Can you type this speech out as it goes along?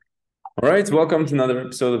All right, welcome to another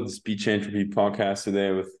episode of the Speech Entropy podcast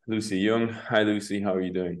today with Lucy Young. Hi, Lucy. How are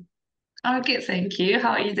you doing? Okay, thank you. How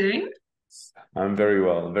are you doing? I'm very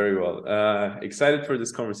well, very well. Excited for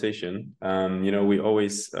this conversation. We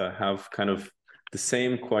always have kind of the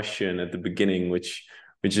same question at the beginning, which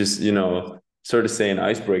is, sort of say an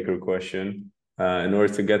icebreaker question, in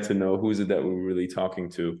order to get to know who's it that we're really talking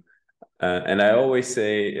to. And I always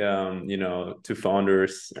say, to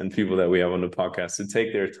founders and people that we have on the podcast to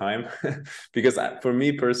take their time, because for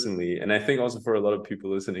me personally, and I think also for a lot of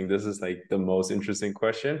people listening, this is like the most interesting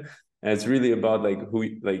question, and it's really about like who,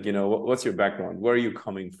 like what's your background? Where are you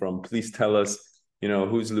coming from? Please tell us,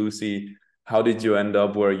 who's Lucy? How did you end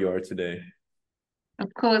up where you are today?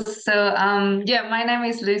 Of course. Yeah, my name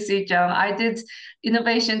is Lucy Zhang. I did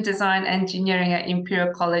innovation design engineering at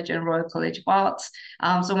Imperial College and Royal College of Arts.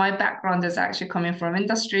 So my background is actually coming from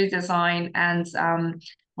industry design and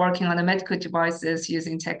working on the medical devices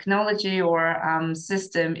using technology or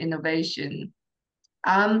system innovation.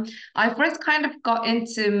 Um, I first kind of got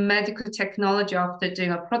into medical technology after doing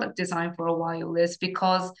a product design for a while, is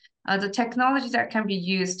because the technology that can be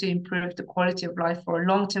used to improve the quality of life for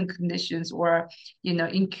long-term conditions or,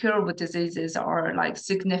 incurable diseases are like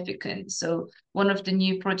significant. So one of the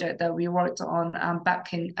new project that we worked on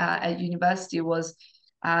back in at university was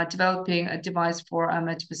developing a device for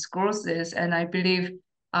multiple sclerosis, and I believe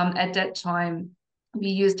at that time we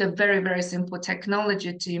used a very, very simple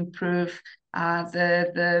technology to improve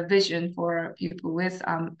the vision for people with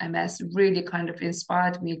MS. Really kind of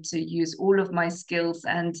inspired me to use all of my skills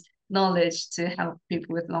and knowledge to help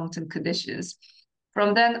people with long-term conditions.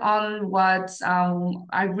 From then onwards,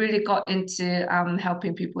 I really got into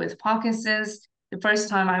helping people with Parkinson's. The first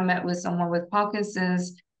time I met with someone with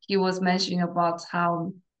Parkinson's, he was mentioning about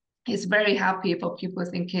how he's very happy, but people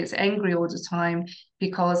think he's angry all the time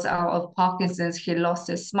because of Parkinson's, he lost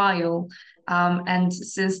his smile. And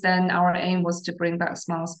since then, our aim was to bring back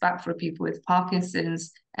smiles back for people with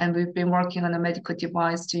Parkinson's. And we've been working on a medical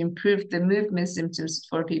device to improve the movement symptoms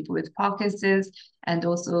for people with Parkinson's, and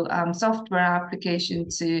also software application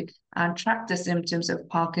to track the symptoms of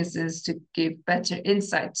Parkinson's to give better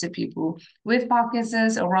insight to people with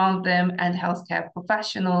Parkinson's around them and healthcare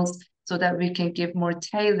professionals so that we can give more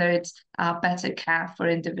tailored, better care for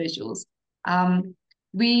individuals.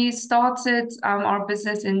 We started our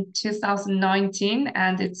business in 2019,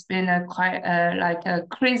 and it's been a quite like a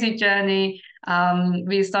crazy journey.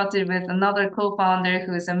 We started with another co-founder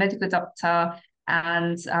who is a medical doctor,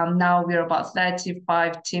 and now we're about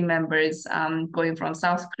 35 team members, going from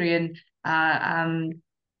South Korean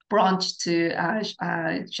branch to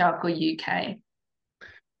Sharko, UK.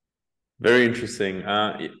 Very interesting.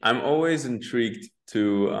 I'm always intrigued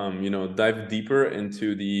to dive deeper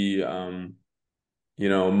into the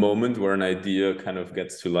moment where an idea kind of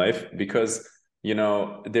gets to life, because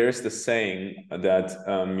there's the saying that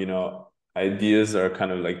ideas are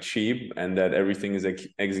kind of like cheap and that everything is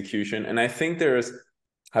execution, and I think there's,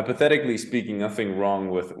 hypothetically speaking, nothing wrong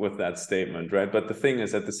with that statement, right? But the thing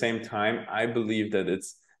is, at the same time, I believe that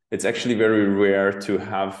it's actually very rare to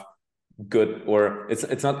have good, or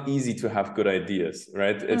it's not easy to have good ideas,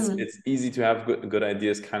 right? Mm. It's easy to have good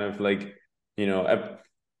ideas, kind of like, you know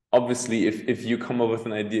obviously, if you come up with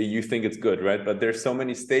an idea, you think it's good, right? But there's so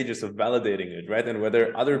many stages of validating it, right? And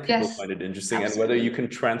whether other people Yes, find it interesting, and whether you absolutely. can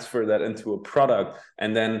transfer that into a product,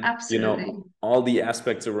 and then Absolutely. all the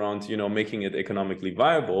aspects around making it economically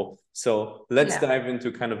viable. So let's Yeah. dive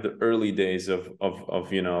into kind of the early days of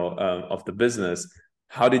the business.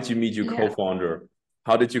 How did you meet your Yeah. co-founder?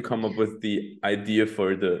 How did you come up with the idea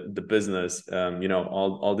for the business?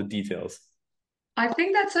 All the details. I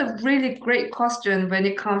think that's a really great question when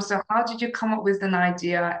it comes to how did you come up with an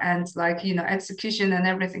idea, and like, execution and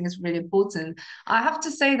everything is really important. I have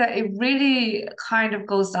to say that it really kind of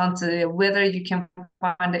goes down to whether you can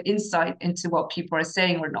find the insight into what people are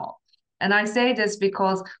saying or not. And I say this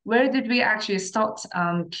because where did we actually start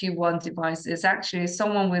Q1 devices? Actually,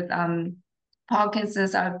 someone with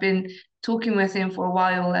Parkinson's. I've been talking with him for a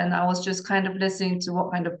while, and I was just kind of listening to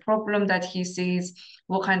what kind of problem that he sees,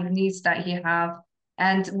 what kind of needs that he have.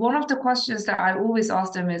 And one of the questions that I always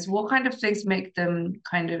ask them is what kind of things make them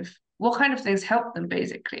what kind of things help them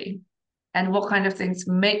basically, and what kind of things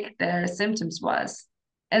make their symptoms worse.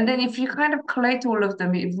 And then if you kind of collate all of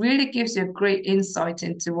them, it really gives you a great insight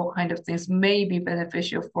into what kind of things may be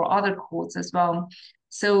beneficial for other cohorts as well.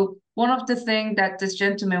 So one of the things that this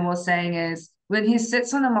gentleman was saying is when he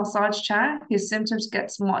sits on a massage chair, his symptoms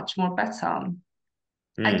gets much more better.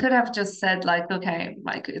 I Mm. could have just said like, okay,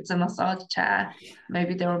 like it's a massage chair,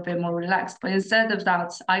 maybe they were a bit more relaxed. But instead of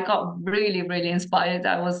that, I got really, really inspired.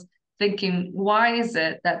 I was thinking, why is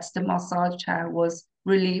it that the massage chair was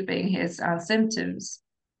relieving his symptoms?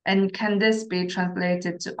 And can this be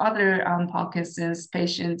translated to other Parkinson's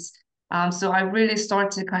patients? So I really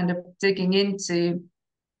started kind of digging into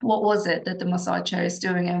what was it that the massage chair is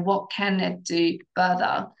doing and what can it do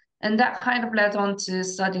further. And that kind of led on to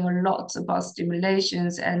studying a lot about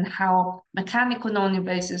stimulations and how mechanical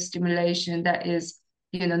non-invasive stimulation that is,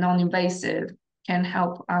 non-invasive can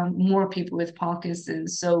help more people with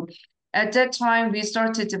Parkinson's. So at that time, we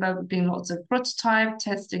started developing lots of prototype,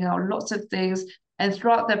 testing out lots of things. And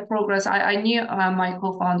throughout that progress, I knew my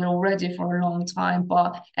co-founder already for a long time,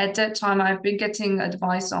 but at that time, I've been getting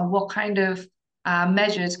advice on what kind of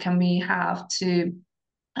measures can we have to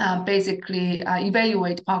basically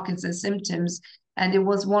evaluate Parkinson's symptoms. And it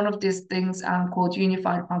was one of these things called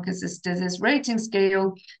Unified Parkinson's Disease Rating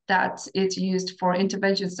Scale that is used for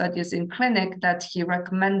intervention studies in clinic that he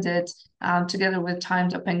recommended together with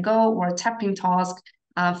Timed Up and Go or a tapping task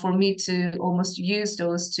for me to almost use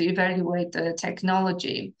those to evaluate the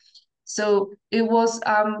technology. So it was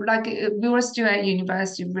like we were still at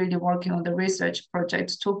university, really working on the research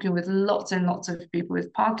project, talking with lots and lots of people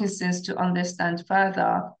with Parkinson's to understand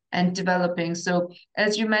further and developing. So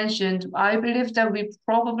as you mentioned, I believe that we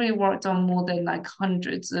probably worked on more than like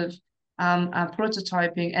hundreds of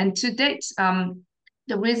prototyping. And to date,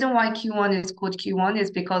 the reason why Q1 is called Q1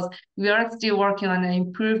 is because we are still working on an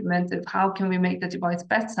improvement of how can we make the device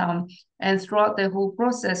better. And throughout the whole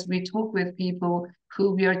process, we talk with people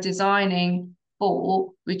who we are designing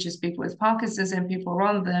for, which is people with Parkinson's and people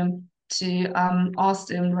around them, to ask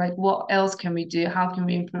them like, what else can we do? How can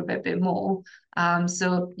we improve it a bit more?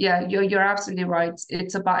 So yeah, you're absolutely right.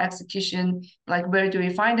 It's about execution. Like, where do we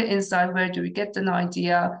find the insight? Where do we get an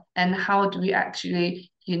idea? And how do we actually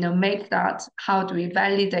make that? How do we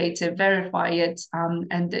validate it, verify it?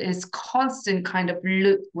 And it's constant kind of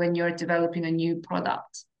loop when you're developing a new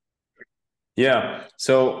product. Yeah.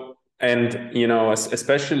 So, and,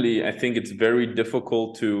 especially, I think it's very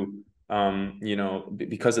difficult to,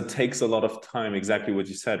 because it takes a lot of time, exactly what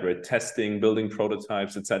you said, right? Testing, building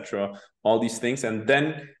prototypes, etc., all these things. And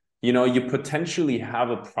then, you potentially have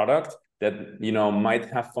a product that, might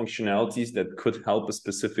have functionalities that could help a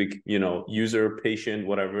specific, user, patient,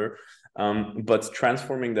 whatever. But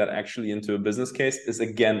transforming that actually into a business case is,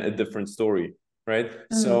 again, a different story, right?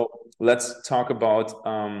 Mm-hmm. So let's talk about,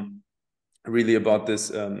 really about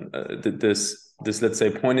this this let's say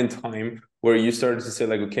point in time where you started to say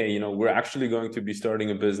like, okay, we're actually going to be starting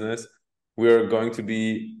a business. We're going to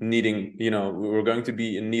be needing, we're going to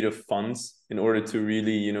be in need of funds in order to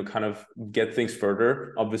really, kind of get things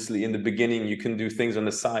further. Obviously, in the beginning, you can do things on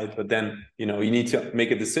the side, but then, you need to make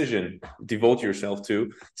a decision, devote yourself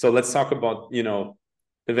to. So let's talk about,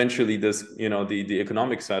 eventually this, the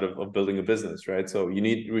economic side of building a business, right? So you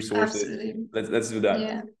need resources. Absolutely. Let's do that.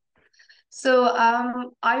 Yeah. So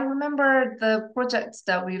I remember the projects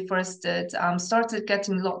that we first did started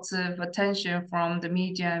getting lots of attention from the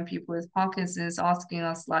media and people with Parkinson's asking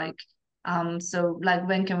us like, so like,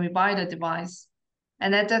 when can we buy the device?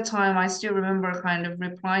 And at that time, I still remember kind of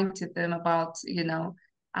replying to them about, we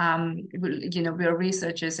are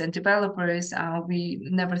researchers and developers. We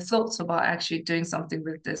never thought about actually doing something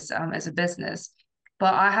with this as a business.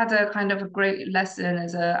 But I had a kind of a great lesson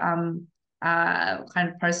as a kind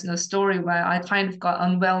of personal story where I kind of got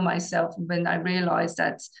unwell myself when I realized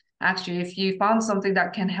that actually, if you found something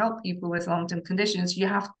that can help people with long-term conditions, you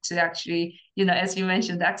have to actually, as you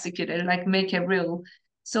mentioned, execute it, like make it real.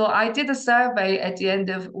 So I did a survey at the end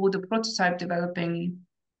of all the prototype developing.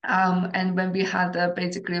 And when we had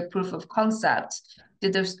basically a proof of concept,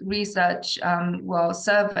 did a research,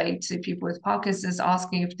 survey to people with Parkinson's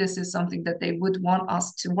asking if this is something that they would want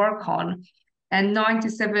us to work on. And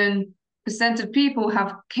 97% of people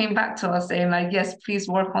came back to us saying like, yes, please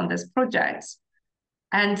work on this project.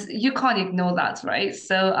 And you can't ignore that, right?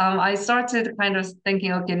 So I started kind of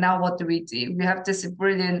thinking, okay, now what do? We have this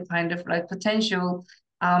brilliant kind of like potential.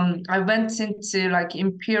 I went into like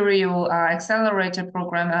Imperial Accelerator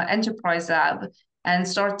Program, Enterprise Lab, and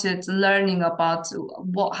started learning about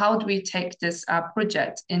how do we take this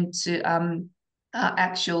project into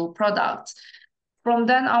actual product. From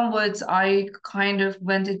then onwards, I kind of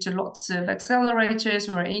went into lots of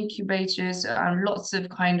accelerators or incubators and lots of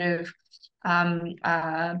kind of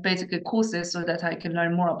basically courses so that I can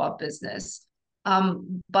learn more about business.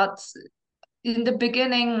 But in the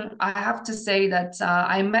beginning, I have to say that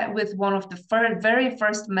I met with one of the very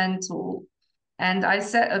first mentor, and I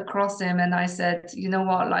sat across him and I said, you know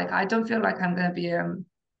what, like, I don't feel like I'm going to be a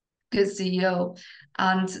good CEO.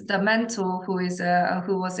 And the mentor who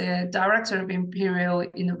was a director of Imperial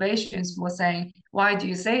Innovations was saying, why do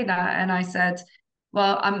you say that? And I said,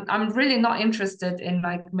 well, I'm really not interested in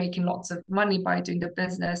like making lots of money by doing the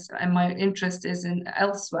business, and my interest is in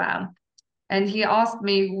elsewhere. And he asked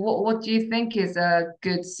me, what do you think is a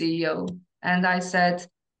good CEO? And I said,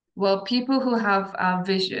 well, people who have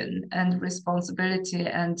vision and responsibility,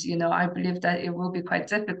 and I believe that it will be quite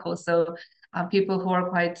difficult. So people who are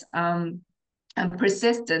quite and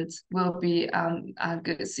persistent will be a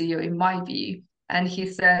good CEO in my view. And he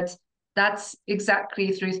said, that's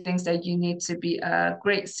exactly three things that you need to be a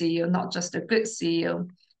great CEO, not just a good CEO.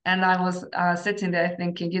 And I was sitting there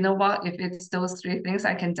thinking, you know what, if it's those three things,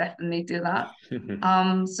 I can definitely do that.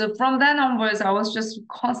 So from then onwards, I was just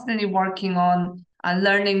constantly working on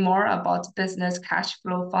learning more about business, cash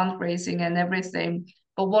flow, fundraising, and everything.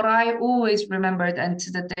 But what I always remembered, and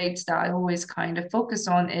to the date that I always kind of focus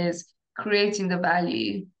on, is creating the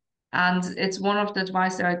value. And it's one of the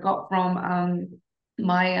advice that I got from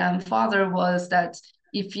my father was that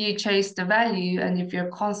if you chase the value and if you're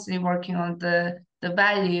constantly working on the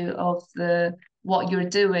value of the what you're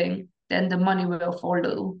doing, then the money will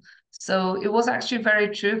follow. So it was actually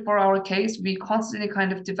very true for our case. We constantly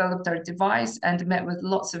kind of developed our device and met with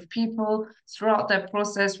lots of people. Throughout that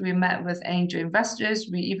process, we met with angel investors.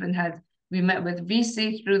 We met with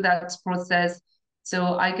VC through that process.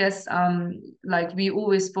 So I guess like we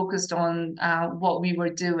always focused on what we were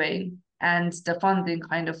doing, and the funding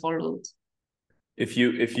kind of followed. If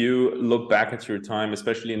you look back at your time,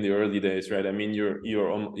 especially in the early days, right? I mean,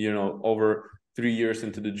 you're over 3 years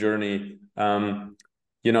into the journey.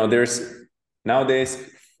 There's nowadays,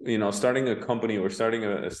 starting a company or starting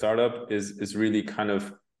a startup is really kind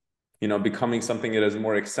of becoming something that is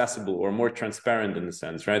more accessible or more transparent in a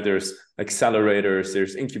sense, right? There's accelerators,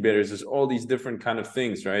 there's incubators, there's all these different kind of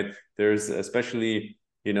things, right? There's especially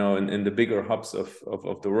in the bigger hubs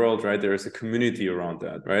of the world, right? There is a community around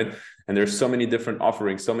that, right? And there's so many different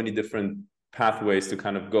offerings, so many different pathways to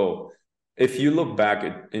kind of go. If you look back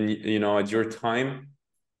at your time,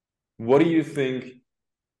 what do you think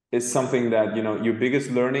is something that your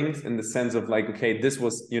biggest learnings, in the sense of like, okay, this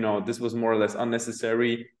was more or less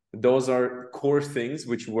unnecessary. Those are core things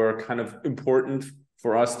which were kind of important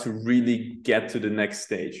for us to really get to the next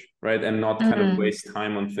stage, right? And not kind of waste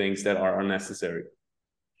time on things that are unnecessary.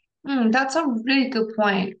 That's a really good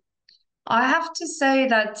point. I have to say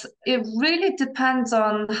that it really depends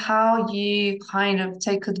on how you kind of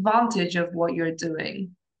take advantage of what you're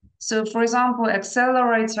doing. So, for example,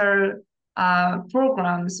 accelerator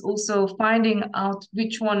programs, also finding out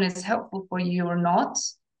which one is helpful for you or not.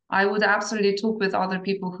 I would absolutely talk with other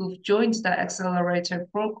people who've joined the accelerator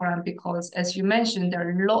program, because, as you mentioned, there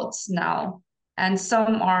are lots now, and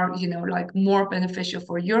some are, like more beneficial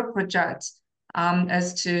for your project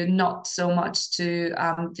as to not so much to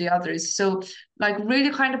the others. So like really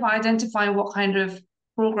kind of identifying what kind of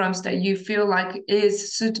programs that you feel like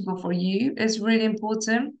is suitable for you is really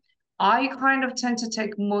important. I kind of tend to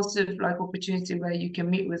take most of like opportunity where you can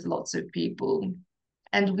meet with lots of people.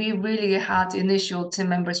 And we really had initial team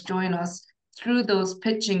members join us through those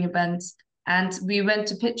pitching events. And we went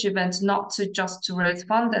to pitch events not to just to raise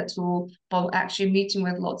fund at all, but actually meeting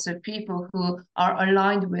with lots of people who are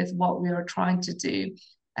aligned with what we are trying to do,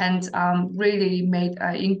 and really made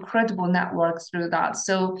an incredible network through that.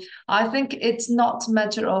 So I think it's not a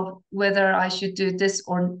matter of whether I should do this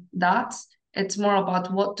or that. It's more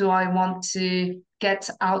about what do I want to get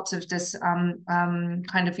out of this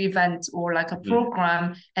kind of event or like a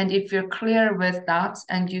program. And if you're clear with that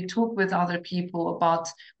and you talk with other people about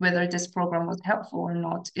whether this program was helpful or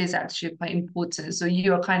not, is actually quite important. So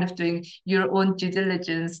you are kind of doing your own due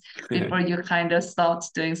diligence before you kind of start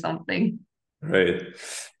doing something. Right.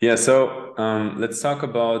 Yeah. So let's talk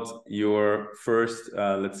about your first,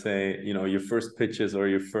 let's say, your first pitches or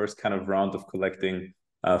your first kind of round of collecting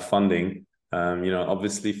funding.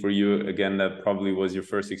 Obviously for you, again, that probably was your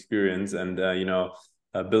first experience, and,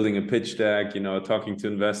 building a pitch deck, talking to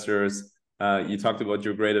investors. You talked about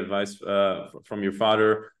your great advice from your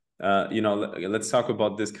father. Let's talk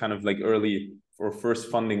about this kind of like early or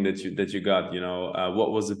first funding that you got.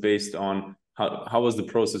 What was it based on? How was the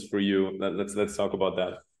process for you? Let's talk about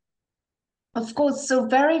that. Of course. So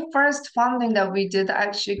very first funding that we did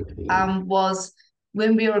actually was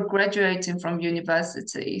when we were graduating from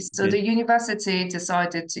university. So the university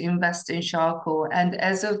decided to invest in Sharko. And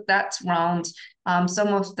as of that round, some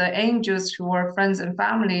of the angels who were friends and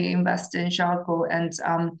family invested in Sharko, and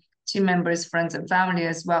team members, friends and family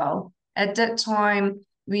as well. At that time,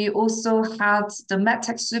 we also had the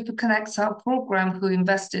MedTech Super Connector program who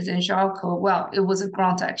invested in Sharko. Well, it was a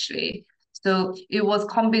grant actually. So it was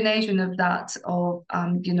combination of that, of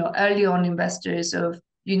early on investors, of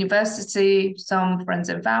university, some friends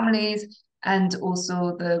and families, and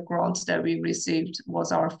also the grant that we received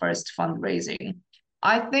was our first fundraising.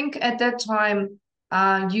 I think at that time,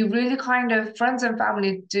 you really kind of friends and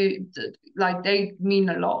family like they mean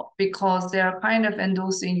a lot because they're kind of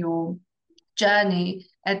endorsing your journey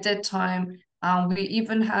at that time. We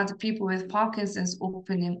even had people with Parkinson's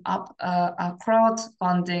opening up a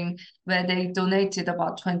crowdfunding where they donated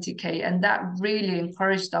about 20K. And that really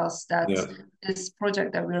encouraged us that this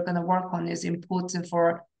project that we're going to work on is important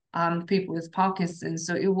for people with Parkinson's.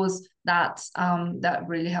 So it was that that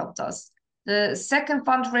really helped us. The second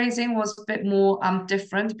fundraising was a bit more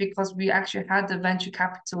different because we actually had the venture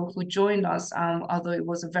capital who joined us, although it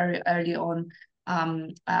was a very early on um,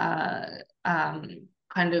 uh,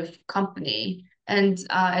 kind of company. And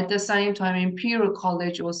at the same time, Imperial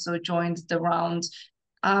College also joined the round.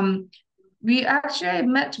 We actually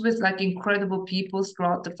met with like incredible people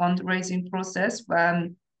throughout the fundraising process.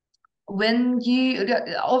 When you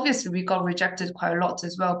obviously we got rejected quite a lot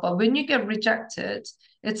as well, but when you get rejected,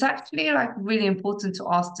 it's actually like really important to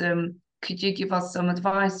ask them, could you give us some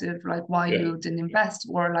advice of like why you didn't invest,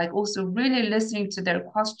 or like also really listening to their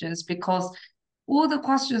questions, because all the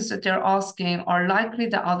questions that they're asking are likely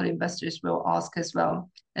that other investors will ask as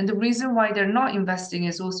well. And the reason why they're not investing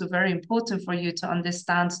is also very important for you to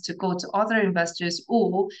understand, to go to other investors,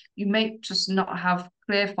 or you may just not have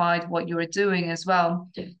clarified what you are doing as well.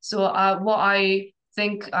 So what I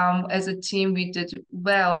think as a team we did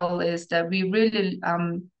well is that we really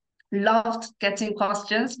loved getting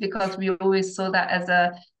questions because we always saw that as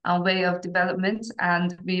a way of development,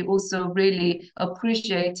 and we also really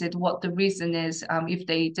appreciated what the reason is if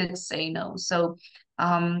they did say no. So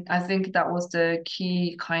I think that was the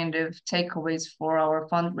key kind of takeaways for our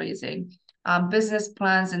fundraising. Business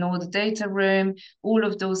plans in all the data room, all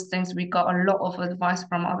of those things. We got a lot of advice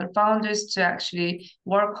from other founders to actually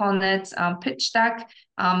work on it. Pitch deck.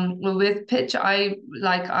 With pitch, I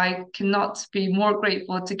cannot be more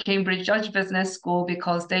grateful to Cambridge Judge Business School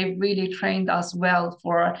because they really trained us well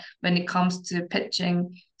for when it comes to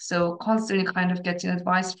pitching. So constantly kind of getting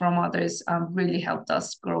advice from others really helped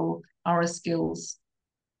us grow our skills.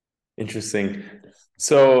 Interesting.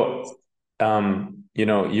 So,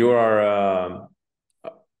 you are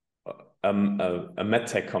a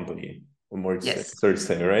medtech company, or more Yes. to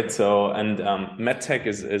say, right? So, and medtech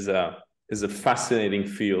is a fascinating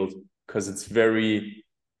field because it's very,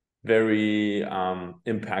 very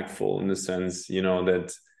impactful in the sense,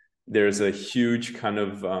 that there's a huge kind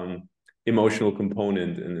of emotional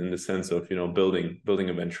component in the sense of building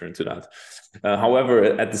a venture into that. However,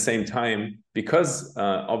 at the same time, because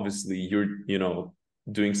obviously you're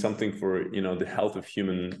doing something for the health of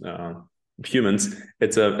humans,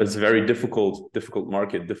 it's a very difficult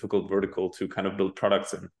market, difficult vertical to kind of build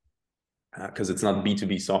products in, because it's not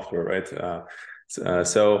B2B software, right?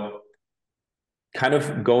 So kind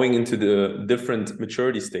of going into the different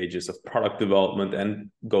maturity stages of product development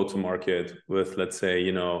and go to market with, let's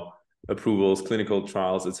say, approvals, clinical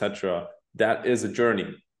trials, etc. That is a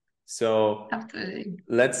journey. So absolutely,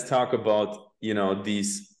 let's talk about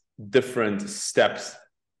these different steps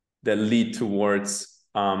that lead towards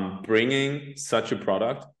bringing such a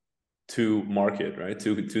product to market, right?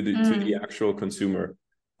 To the actual consumer.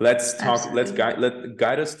 Let's talk. Absolutely. Let's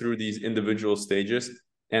guide us through these individual stages,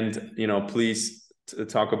 and please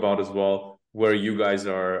talk about as well where you guys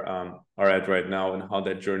are at right now and how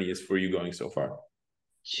that journey is for you going so far.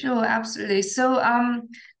 Sure, absolutely. So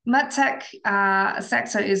medtech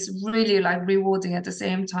sector is really like rewarding at the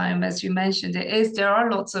same time. As you mentioned, there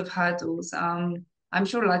are lots of hurdles. I'm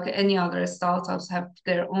sure like any other startups have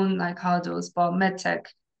their own like hurdles, but medtech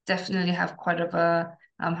definitely have quite a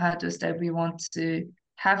hurdles that we want to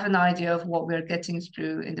have an idea of what we're getting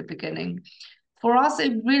through in the beginning. For us,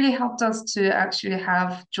 it really helped us to actually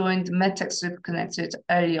have joined MedTech Super Connected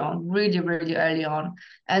early on, really, really early on.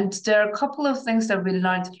 And there are a couple of things that we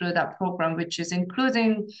learned through that program, which is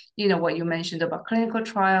including, what you mentioned about clinical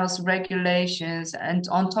trials, regulations, and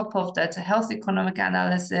on top of that, health economic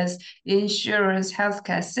analysis, insurance,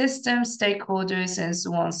 healthcare systems, stakeholders, and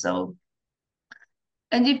so on.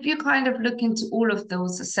 And if you kind of look into all of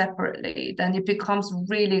those separately, then it becomes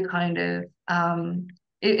really kind of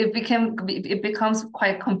it becomes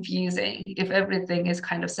quite confusing if everything is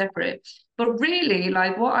kind of separate. But really,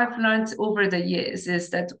 like what I've learned over the years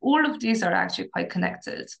is that all of these are actually quite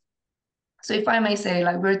connected. So if I may say,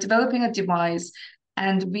 like we're developing a device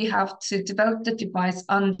and we have to develop the device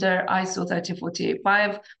under ISO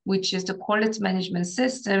 13485, which is the quality management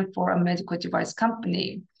system for a medical device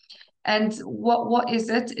company. And what is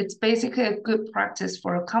it? It's basically a good practice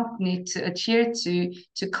for a company to adhere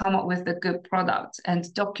to come up with a good product. And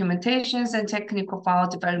documentations and technical file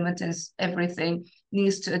development and everything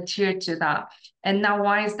needs to adhere to that. And now,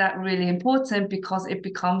 why is that really important? Because it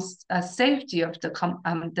becomes a safety of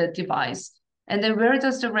the device. And then where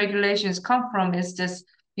does the regulations come from? Is this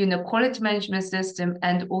quality management system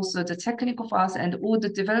and also the technical files and all the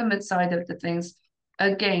development side of the things.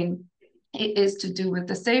 Again, it is to do with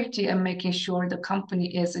the safety and making sure the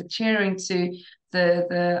company is adhering to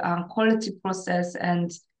the quality process and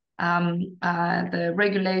the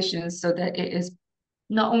regulations so that it is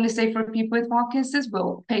not only safe for people with Parkinson's,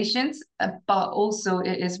 well, patients, but also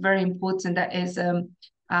it is very important that is the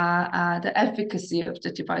efficacy of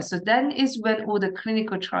the device. So then is when all the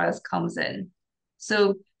clinical trials comes in.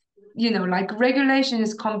 So like regulation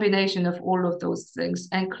is combination of all of those things,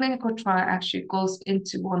 and clinical trial actually goes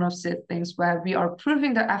into one of the things where we are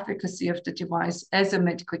proving the efficacy of the device as a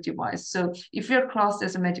medical device. So if you're classed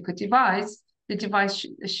as a medical device, the device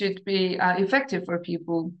should be effective for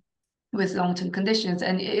people with long-term conditions,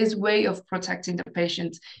 and it is way of protecting the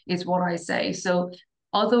patient is what I say. So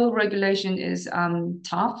although regulation is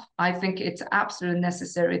tough, I think it's absolutely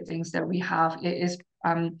necessary things that we have. It is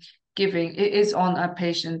it is on a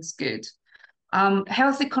patient's good.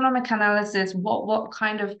 Health economic analysis, what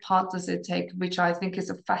kind of part does it take, which I think is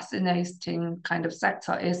a fascinating kind of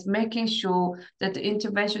sector, is making sure that the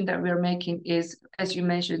intervention that we're making is, as you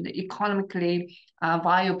mentioned, the economically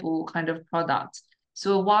viable kind of product.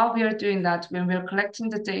 So while we are doing that, when we're collecting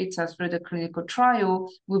the data through the clinical trial,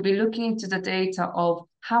 we'll be looking into the data of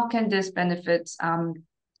how can this benefit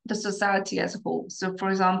the society as a whole. So for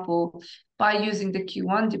example, by using the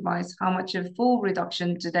Q1 device, how much of full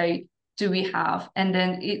reduction do we have? And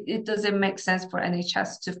then it doesn't make sense for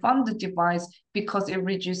NHS to fund the device because it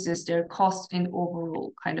reduces their cost in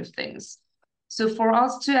overall kind of things. So for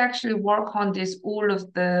us to actually work on this, all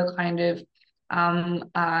of the kind of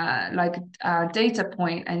data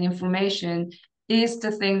point and information is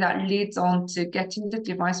the thing that leads on to getting the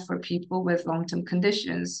device for people with long-term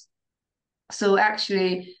conditions. So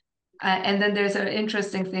actually, and then there's an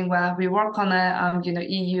interesting thing where we work on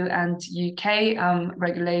EU and UK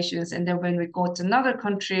regulations, and then when we go to another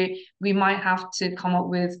country, we might have to come up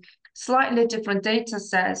with slightly different data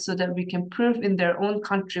sets so that we can prove in their own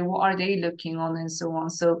country what are they looking on and so on.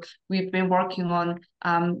 So we've been working on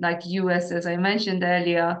like US, as I mentioned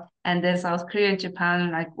earlier, and then South Korea and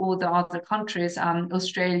Japan, like all the other countries,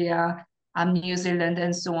 Australia, New Zealand,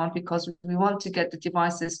 and so on, because we want to get the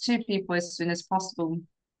devices to people as soon as possible.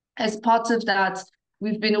 As part of that,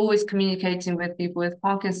 we've been always communicating with people with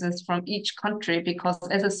Parkinson's from each country, because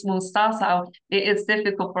as a small startup, it is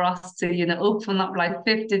difficult for us to, open up like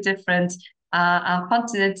 50 different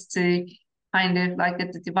continents to kind of like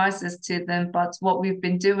get the devices to them. But what we've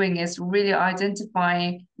been doing is really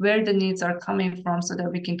identifying where the needs are coming from so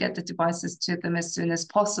that we can get the devices to them as soon as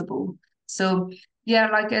possible. So yeah,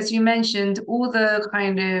 like as you mentioned, all the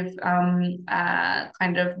kind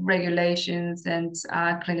of regulations and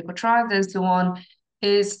clinical trials and so on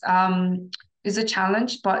is a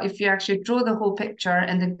challenge. But if you actually draw the whole picture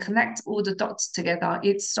and then connect all the dots together,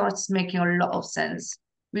 it starts making a lot of sense.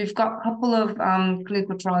 We've got a couple of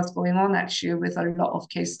clinical trials going on actually, with a lot of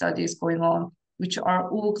case studies going on, which are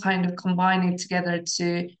all kind of combining together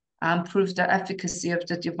to prove the efficacy of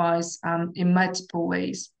the device in multiple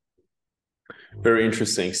ways. Very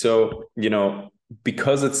interesting. So,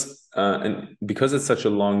 because it's such a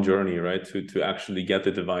long journey, right, to actually get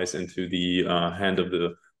the device into the hand of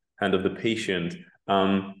the patient,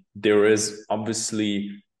 there is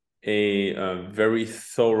obviously a very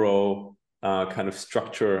thorough kind of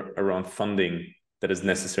structure around funding that is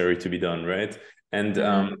necessary to be done, right?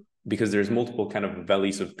 And because there's multiple kind of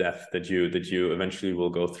valleys of death that you eventually will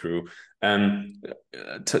go through.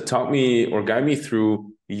 Talk me or guide me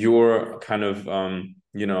through your kind of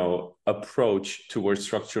approach towards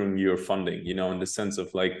structuring your funding, in the sense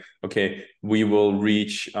of like, okay, we will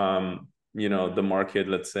reach the market,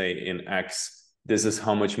 let's say in X. This is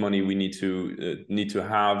how much money we need to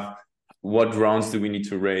have. What rounds do we need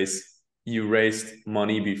to raise? You raised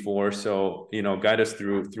money before, so guide us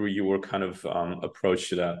through your kind of approach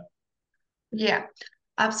to that. Yeah,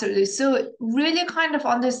 absolutely. So really kind of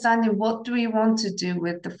understanding what do we want to do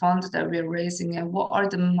with the funds that we're raising, and what are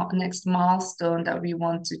the next milestone that we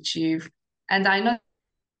want to achieve. And I know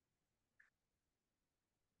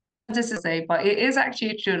this is but it is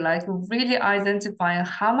actually true, like really identifying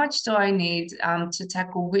how much do I need to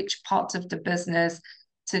tackle which part of the business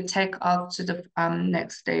to take up to the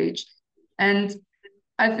next stage. And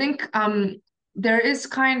I think there is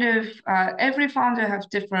kind of every founder have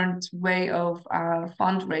different way of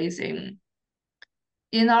fundraising.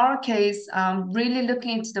 In our case, really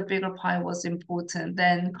looking into the bigger pie was important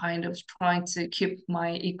than kind of trying to keep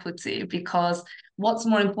my equity, because what's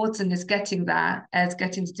more important is getting that as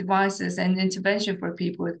getting the devices and intervention for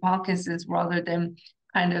people with Parkinson's rather than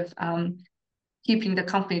kind of keeping the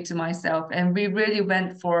company to myself. And we really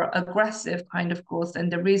went for aggressive kind of growth.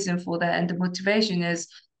 And the reason for that and the motivation is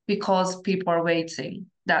because people are waiting.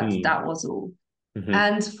 That was all. Mm-hmm.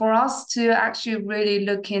 And for us to actually really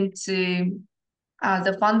look into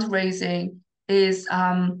the fundraising is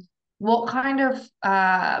what kind of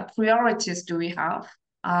priorities do we have?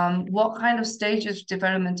 What kind of stages of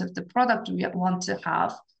development of the product do we want to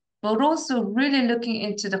have? But also really looking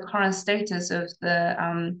into the current status of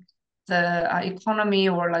the economy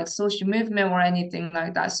or like social movement or anything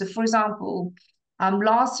like that. So for example,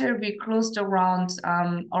 last year we closed around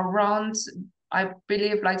I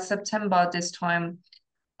believe like September this time.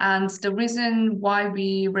 And the reason why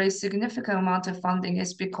we raised significant amount of funding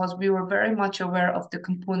is because we were very much aware of the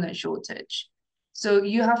component shortage. So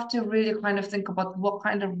you have to really kind of think about what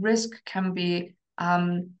kind of risk can be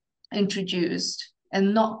introduced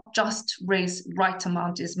and not just raise right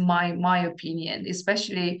amount is my opinion,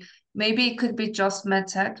 especially maybe it could be just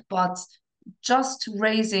medtech, but just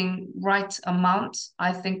raising right amount,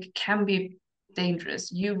 I think can be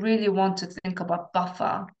dangerous. You really want to think about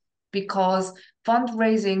buffer because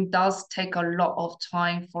fundraising does take a lot of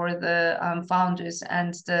time for the founders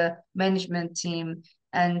and the management team.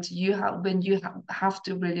 And you have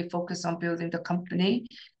to really focus on building the company.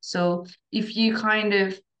 So if you kind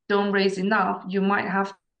of don't raise enough, you might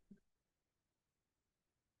have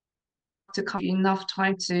to come enough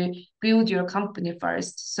time to build your company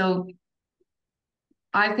first. So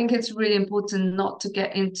I think it's really important not to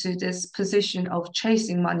get into this position of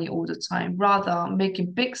chasing money all the time, rather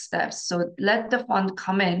making big steps. So let the fund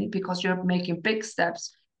come in because you're making big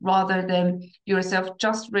steps rather than yourself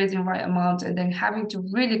just raising right amount and then having to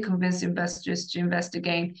really convince investors to invest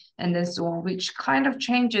again and then so on, which kind of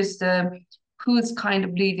changes the who's kind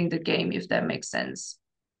of leading the game, if that makes sense.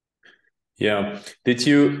 Yeah. Did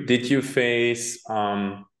you face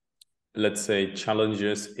let's say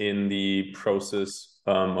challenges in the process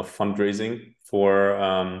of fundraising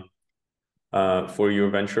for your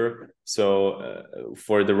venture? So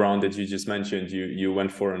for the round that you just mentioned, you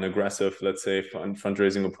went for an aggressive, let's say,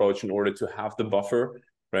 fundraising approach in order to have the buffer,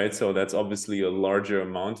 right? So that's obviously a larger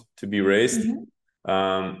amount to be raised,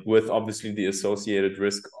 with obviously the associated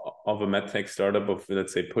risk of a medtech startup of,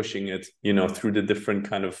 let's say, pushing it, through the different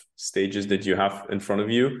kind of stages that you have in front of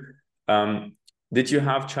you. Did you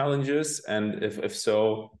have challenges? And if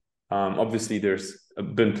so, obviously there's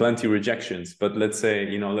been plenty of rejections, but let's say,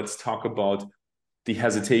 let's talk about the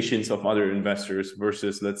hesitations of other investors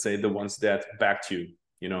versus, let's say, the ones that backed you.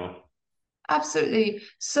 Absolutely.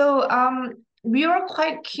 So we were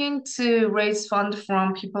quite keen to raise funds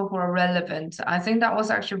from people who are relevant. I think that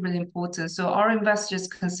was actually really important. So our investors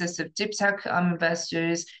consist of deep tech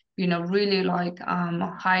investors, really like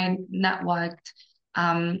high networked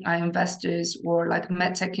investors or like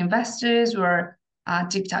medtech investors or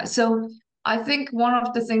deep tech. So I think one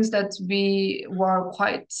of the things that we were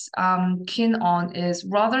quite keen on is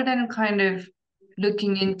rather than kind of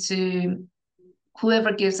looking into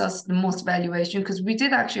whoever gives us the most valuation, because we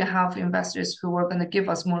did actually have investors who were going to give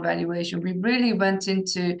us more valuation. We really went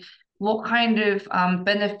into what kind of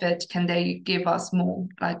benefit can they give us more,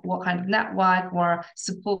 like what kind of network or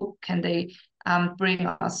support can they bring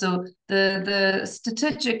us. So the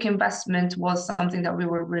strategic investment was something that we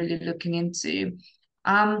were really looking into.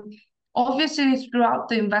 Obviously, throughout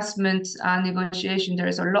the investment negotiation, there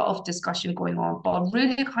is a lot of discussion going on, but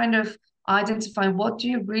really kind of identifying what do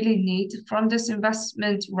you really need from this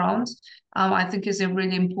investment round, I think is a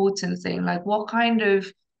really important thing. Like what kind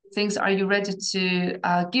of things are you ready to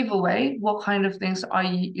give away? What kind of things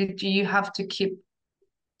do you have to keep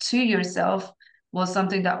to yourself was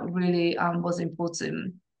something that really was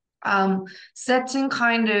important. Setting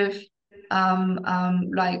kind of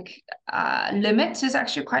limits is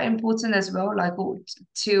actually quite important as well. Like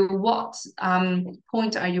to what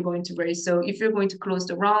point are you going to raise? So if you're going to close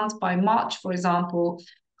the round by March, for example,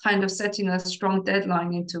 kind of setting a strong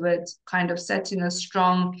deadline into it, kind of setting a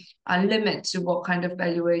strong limit to what kind of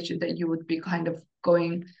valuation that you would be kind of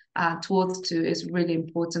going towards to is really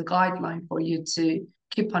important guideline for you to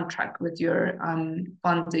keep on track with your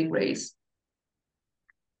funding raise.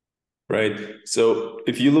 Right. So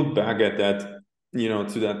if you look back at that,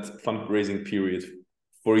 to that fundraising period,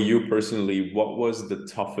 for you personally, what was the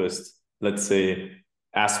toughest, let's say,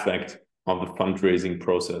 aspect of the fundraising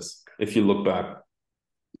process, if you look back?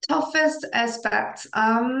 Toughest aspect.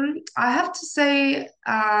 I have to say,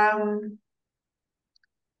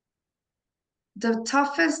 the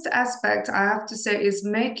toughest aspect I have to say is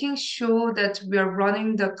making sure that we are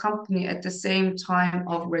running the company at the same time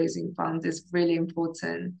of raising funds is really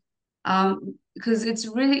important. Because it's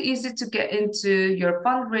really easy to get into your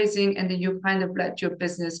fundraising and then you kind of let your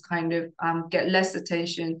business kind of get less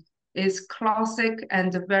attention. It's classic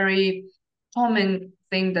and a very common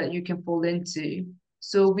thing that you can fall into.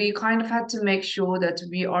 So we kind of had to make sure that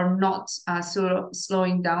we are not sort of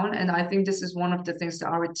slowing down. And I think this is one of the things that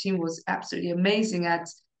our team was absolutely amazing at,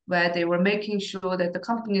 where they were making sure that the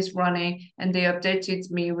company is running and they updated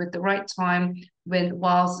me with the right time when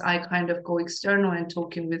whilst I kind of go external and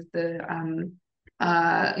talking with the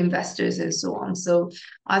investors and so on. So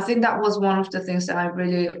I think that was one of the things that I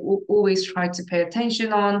really always try to pay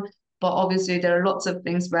attention on. But obviously there are lots of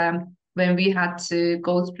things where when we had to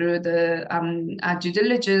go through the due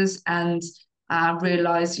diligence and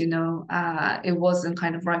realize, it wasn't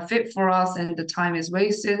kind of right fit for us and the time is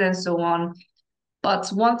wasted and so on. But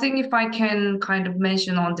one thing, if I can kind of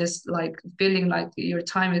mention on this, like feeling like your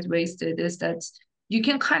time is wasted, is that you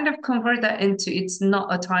can kind of convert that into it's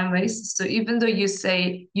not a time waste. So even though you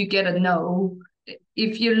say you get a no,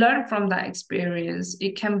 if you learn from that experience,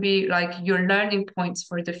 it can be like your learning points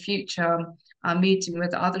for the future meeting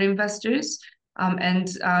with other investors.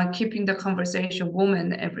 And keeping the conversation warm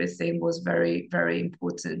and everything was very, very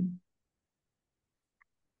important.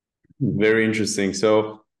 Very interesting.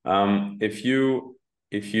 So if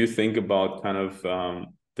you think about kind of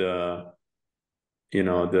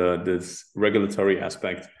this regulatory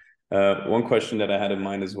aspect, one question that I had in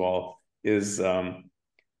mind as well is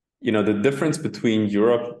the difference between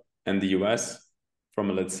Europe and the US from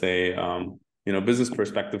a, let's say, business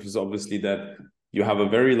perspective is obviously that you have a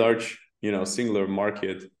very large, singular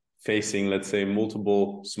market facing, let's say,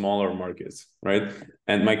 multiple smaller markets, right?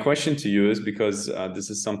 And my question to you is, because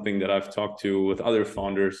this is something that I've talked to with other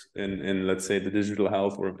founders in let's say, the digital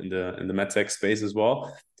health or in the medtech space as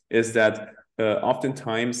well, is that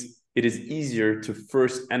oftentimes it is easier to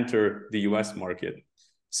first enter the US market.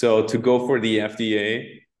 So to go for the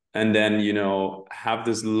FDA and then, have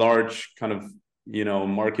this large kind of,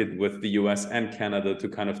 market with the US and Canada to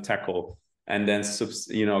kind of tackle, and then,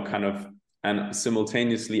 kind of, and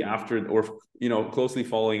simultaneously after, or, closely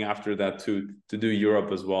following after that to do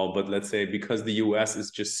Europe as well. But let's say because the US is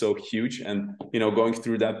just so huge and, going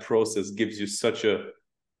through that process gives you such a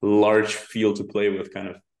large field to play with, kind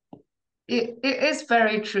of. It is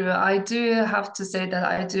very true. I do have to say that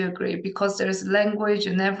I do agree, because there's language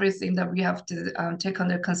and everything that we have to take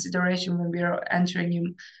under consideration when we are entering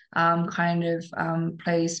new kind of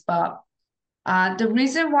place. But the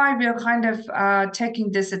reason why we are kind of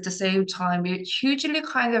taking this at the same time, it hugely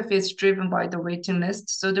kind of is driven by the waiting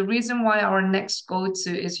list. So the reason why our next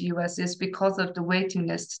go-to is US is because of the waiting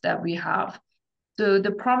list that we have. So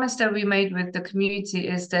the promise that we made with the community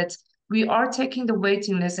is that we are taking the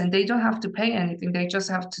waiting list and they don't have to pay anything. They just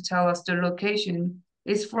have to tell us the location.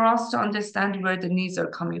 It's for us to understand where the needs are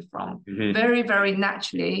coming from. Mm-hmm. Very, very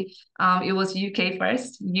naturally. It was UK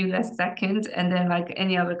first, US second, and then like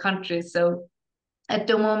any other country. So at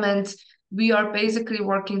the moment, we are basically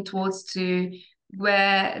working towards to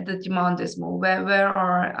where the demand is more, where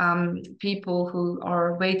are people who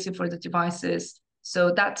are waiting for the devices.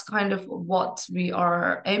 So that's kind of what we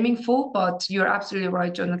are aiming for. But you're absolutely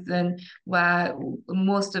right, Jonathan, where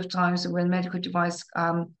most of times when medical device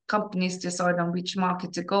companies decide on which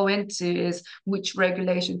market to go into is which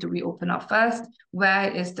regulation do we open up first?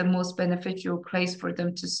 Where is the most beneficial place for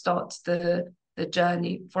them to start the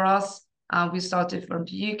journey? For us, we started from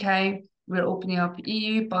the UK, we're opening up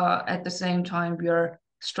EU, but at the same time, we are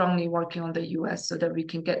strongly working on the US so that we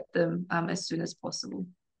can get them as soon as possible.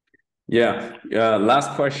 Yeah.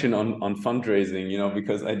 Last question on fundraising,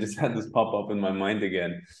 because I just had this pop up in my mind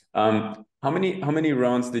again. How many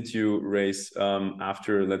rounds did you raise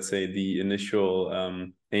after, let's say, the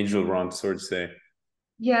initial angel round, so to say?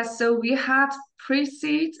 Yeah, so we had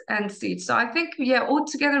pre-seed and seed. So I think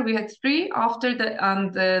altogether we had 3. After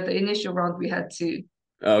the initial round, we had 2.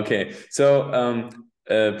 Okay, so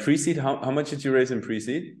pre-seed, how much did you raise in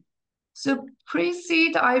pre-seed? So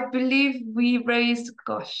pre-seed, I believe we raised,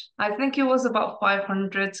 I think it was about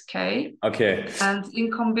 500K. Okay. And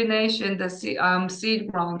in combination, the seed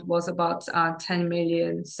round was about 10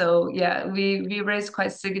 million. So yeah, we raised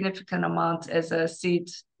quite significant amount as a seed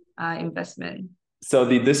investment. So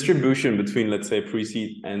the distribution between, let's say,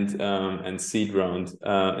 pre-seed and seed round,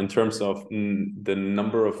 in terms of the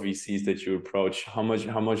number of VCs that you approach, how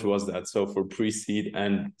much was that? So for pre-seed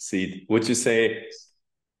and seed, would you say?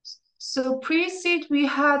 So pre-seed we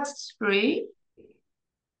had three,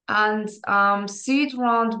 and seed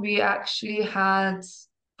round we actually had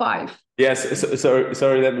five. Yes.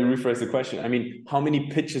 Sorry, let me rephrase the question. I mean, how many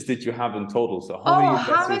pitches did you have in total? So how many Oh,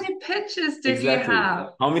 how investors? many pitches did we Exactly. have?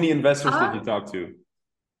 How many investors did you Um, talk to?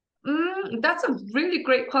 that's a really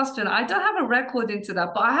great question. I don't have a record into that,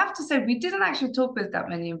 but I have to say we didn't actually talk with that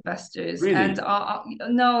many investors, and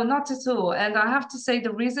Really? no, not at all. And I have to say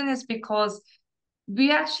the reason is because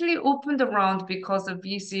we actually opened a round because the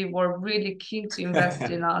VC were really keen to invest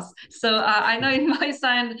in us. So I know it might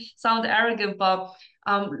sound arrogant, but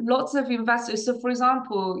lots of investors. So for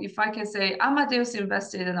example, if I can say Amadeus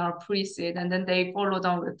invested in our pre-seed and then they followed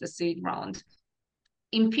on with the seed round.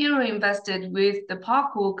 Imperial invested with the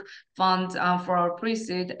Parkhook fund for our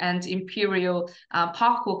pre-seed, and Imperial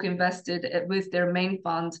Parkhook invested with their main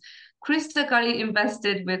fund. Crystal Gully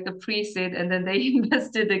invested with the pre-seed and then they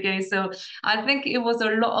invested again. So I think it was a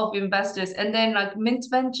lot of investors. And then like Mint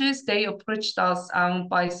Ventures, they approached us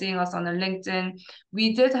by seeing us on the LinkedIn.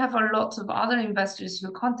 We did have a lot of other investors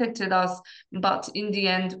who contacted us, but in the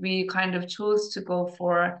end, we kind of chose to go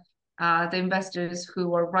for the investors who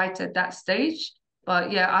were right at that stage.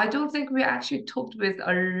 But yeah, I don't think we actually talked with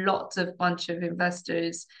a lot of bunch of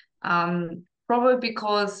investors. Probably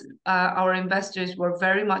because our investors were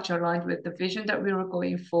very much aligned with the vision that we were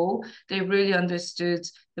going for. They really understood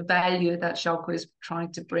the value that Shawco is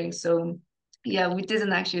trying to bring. So yeah, we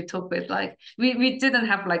didn't actually talk with like we didn't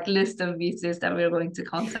have like list of VCs that we were going to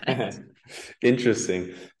contact.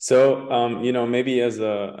 Interesting. So, maybe as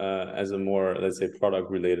a more, let's say, product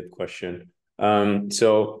related question.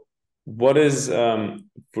 So what is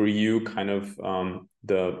for you kind of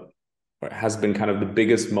the or has been kind of the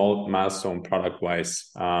biggest milestone product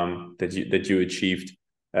wise that you achieved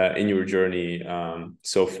in your journey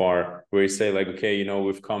so far, where you say like, okay,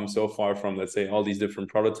 we've come so far from, let's say, all these different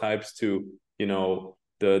prototypes to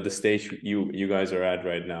the stage you guys are at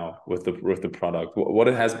right now with the product. What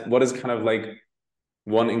is kind of like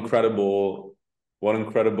one incredible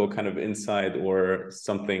kind of insight or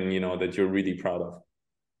something that you're really proud of?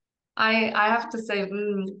 I have to say,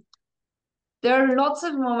 there are lots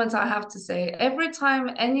of moments I have to say. Every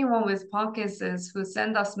time anyone with Parkinson's who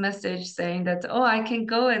send us message saying that, oh, I can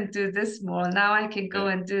go and do this more. Now I can go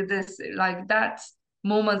Yeah. and do this. Like that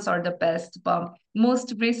moments are the best. But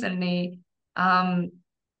most recently, um,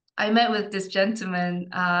 I met with this gentleman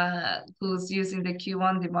who's using the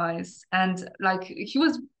Q1 device, and like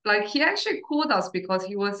he actually called us because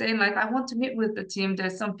he was saying like I want to meet with the team.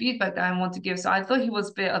 There's some feedback that I want to give. So I thought he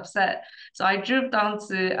was a bit upset. So I drove down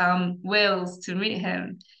to Wales to meet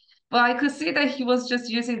him. But I could see that he was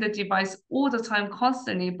just using the device all the time,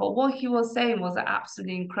 constantly. But what he was saying was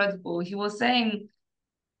absolutely incredible. He was saying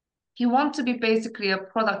he wanted to be basically a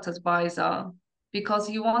product advisor because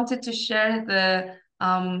he wanted to share the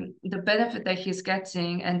benefit that he's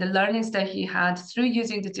getting and the learnings that he had through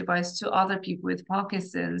using the device to other people with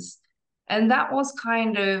Parkinson's. And that was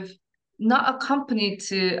kind of not accompanied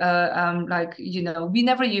to we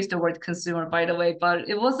never used the word consumer, by the way, but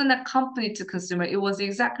it wasn't accompanied to consumer. It was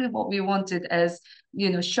exactly what we wanted as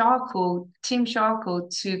Shawco, Team Shawco,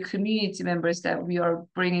 to community members that we are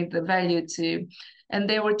bringing the value to. And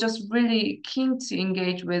they were just really keen to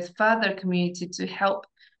engage with further community to help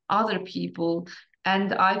other people.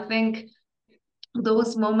 And I think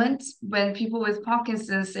those moments when people with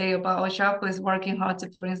Parkinson's say about Shawco is working hard to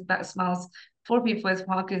bring back smiles for people with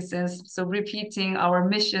Parkinson's, so repeating our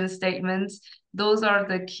mission statements, those are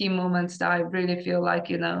the key moments that I really feel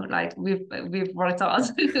like like we've worked hard.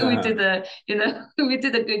 We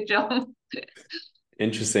did a good job.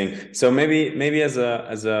 Interesting. So maybe as a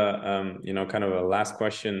kind of a last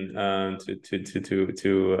question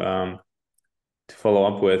to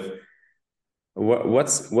follow up with,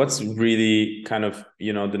 what's really kind of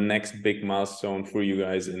the next big milestone for you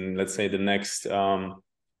guys in, let's say, the next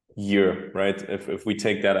year, right? If we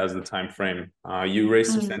take that as the time frame, you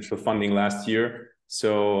raised substantial funding last year.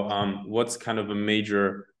 So what's kind of a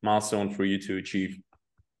major milestone for you to achieve?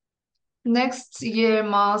 Next year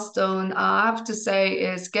milestone, I have to say,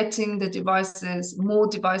 is getting more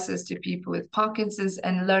devices to people with Parkinson's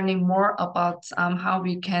and learning more about how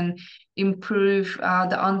we can improve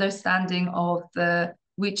the understanding of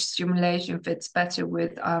which stimulation fits better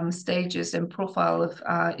with stages and profile of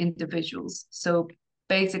individuals. So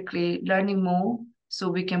basically learning more so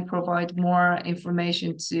we can provide more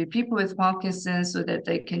information to people with Parkinson's so that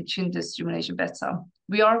they can tune the stimulation better.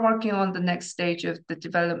 We are working on the next stage of the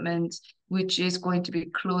development, which is going to be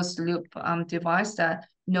closed loop device that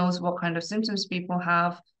knows what kind of symptoms people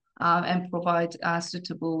have and provide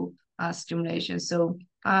suitable stimulation. So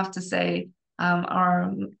I have to say,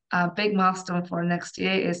 our big milestone for next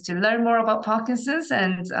year is to learn more about Parkinson's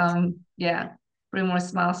and yeah, bring more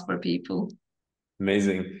smiles for people.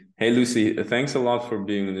 Amazing. Hey, Lucy, thanks a lot for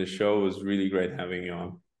being on the show. It was really great having you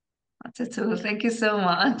on. Not at all. Thank you so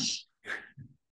much.